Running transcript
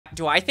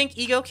do I think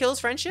ego kills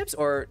friendships,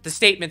 or the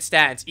statement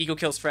stands, ego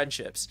kills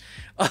friendships?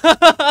 Because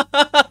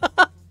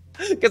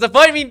the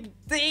point, I mean,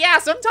 yeah,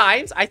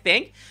 sometimes I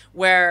think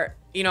where,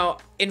 you know,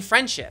 in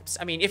friendships,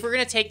 I mean, if we're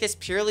going to take this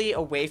purely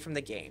away from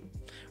the game,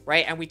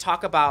 right? And we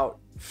talk about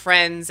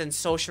friends and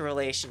social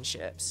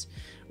relationships,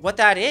 what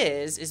that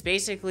is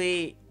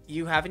basically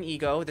you have an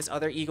ego, this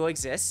other ego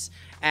exists,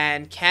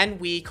 and can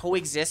we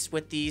coexist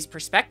with these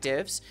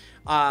perspectives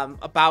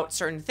about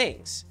certain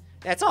things?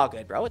 That's all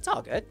good, bro. It's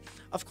all good.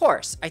 Of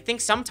course, I think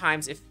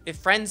sometimes if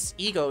friends'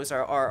 egos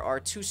are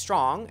too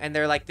strong and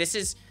they're like, this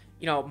is,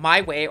 you know,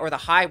 my way or the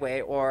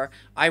highway, or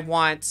I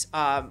want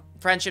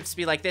friendships to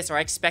be like this, or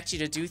I expect you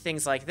to do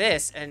things like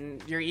this,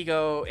 and your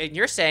ego, and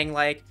you're saying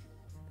like,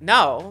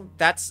 no,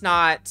 that's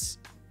not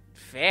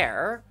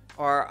fair,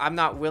 or I'm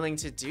not willing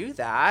to do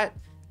that,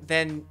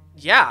 then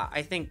yeah,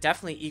 I think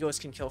definitely egos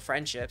can kill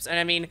friendships. And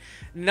I mean,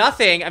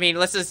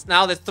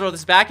 let's throw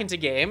this back into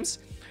games.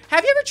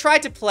 Have you ever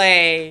tried to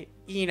play,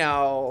 you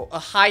know, a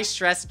high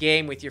stress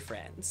game with your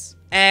friends?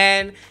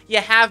 And you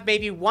have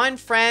maybe one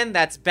friend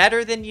that's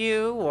better than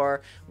you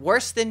or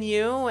worse than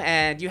you,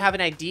 and you have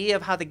an idea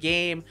of how the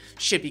game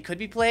could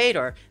be played,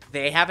 or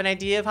they have an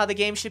idea of how the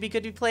game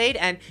could be played,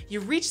 and you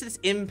reach this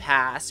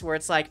impasse where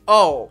it's like,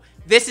 oh,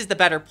 this is the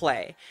better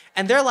play.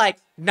 And they're like,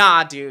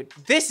 nah, dude,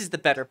 this is the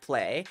better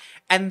play.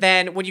 And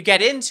then when you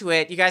get into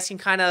it, you guys can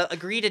kind of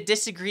agree to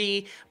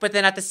disagree, but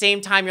then at the same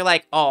time, you're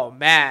like, oh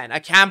man, I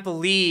can't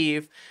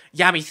believe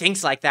Yami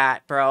thinks like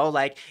that, bro.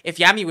 Like, if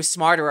Yami was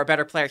smarter or a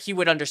better player, he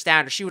would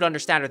understand, or she would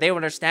understand, or they would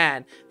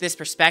understand this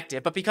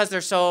perspective. But because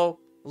they're so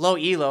low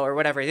elo or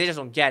whatever, they just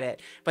don't get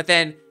it. But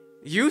then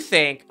you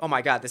think, oh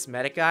my god, this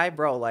medic guy,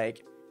 bro,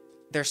 like,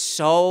 they're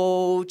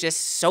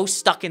just so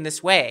stuck in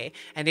this way,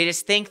 and they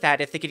just think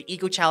that if they could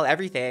ego chow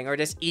everything or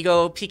just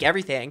ego peak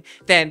everything,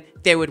 then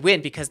they would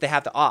win because they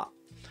have the op,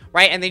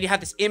 right? And then you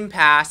have this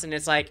impasse, and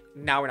it's like,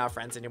 now we're not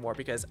friends anymore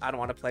because I don't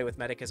want to play with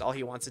medic because all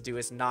he wants to do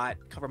is not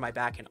cover my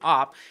back in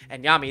op.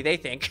 And Yami, they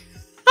think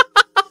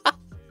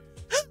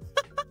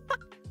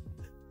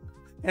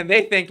and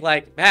they think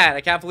like, man,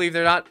 I can't believe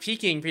they're not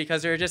peaking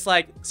because they're just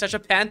like such a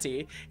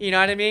panty, you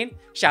know what I mean?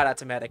 Shout out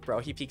to medic, bro.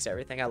 He peaks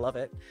everything. I love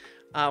it.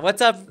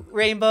 What's up,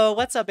 Rainbow?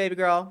 What's up, baby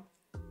girl?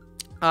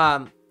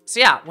 So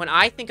yeah, when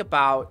I think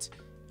about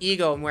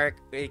ego and where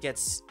it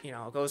gets, you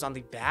know, goes on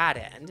the bad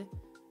end,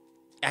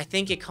 I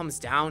think it comes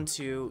down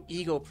to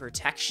ego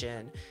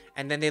protection,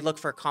 and then they look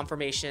for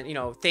confirmation, you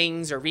know,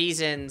 things or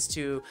reasons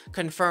to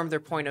confirm their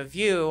point of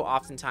view.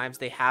 Oftentimes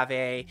they have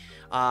a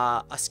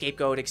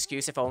scapegoat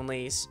excuse, if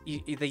only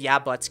the yeah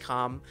buts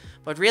come.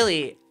 But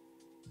really,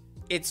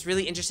 it's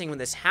really interesting when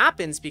this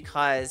happens,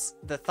 because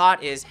the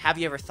thought is, have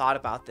you ever thought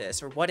about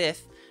this? Or what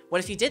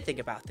if you did think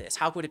about this?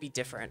 How would it be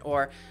different?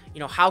 Or, you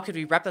know, how could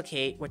we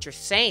replicate what you're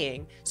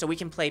saying so we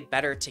can play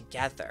better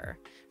together?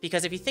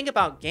 Because if you think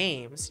about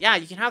games, yeah,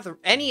 you can have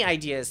any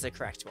idea is the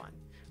correct one,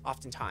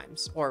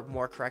 oftentimes, or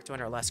more correct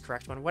one or less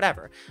correct one,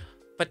 whatever.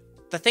 But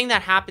the thing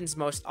that happens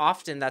most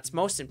often that's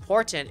most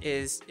important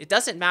is it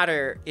doesn't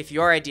matter if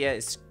your idea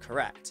is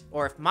correct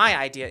or if my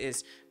idea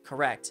is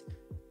correct.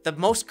 The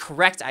most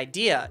correct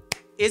idea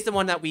is the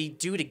one that we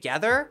do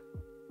together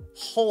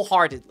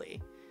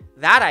wholeheartedly.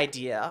 That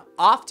idea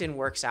often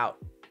works out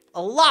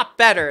a lot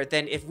better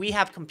than if we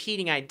have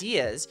competing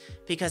ideas,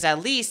 because at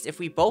least if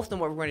we both know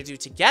what we're going to do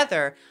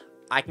together,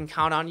 I can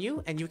count on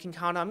you and you can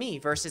count on me,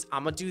 versus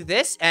I'm going to do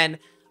this and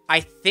I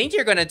think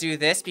you're going to do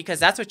this because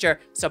that's what you're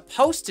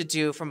supposed to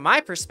do from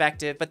my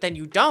perspective, but then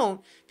you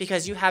don't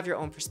because you have your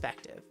own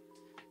perspective.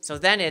 So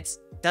then it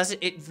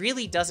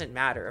really doesn't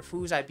matter if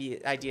whose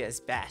idea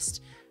is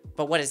best,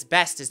 but what is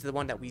best is the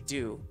one that we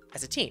do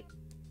as a team.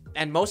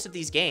 And most of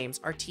these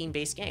games are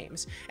team-based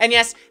games. And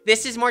yes,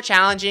 this is more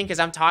challenging because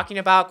I'm talking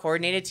about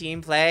coordinated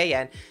team play.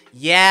 And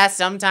yeah,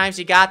 sometimes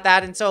you got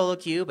that in solo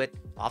queue, but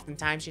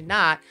oftentimes you're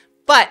not.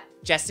 But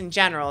just in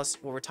general,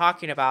 what we're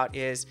talking about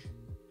is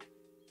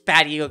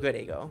bad ego, good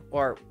ego.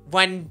 Or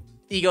when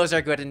egos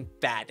are good and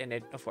bad. And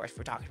of course,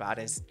 we're talking about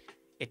is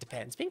it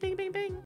depends. Bing, bing, bing, bing.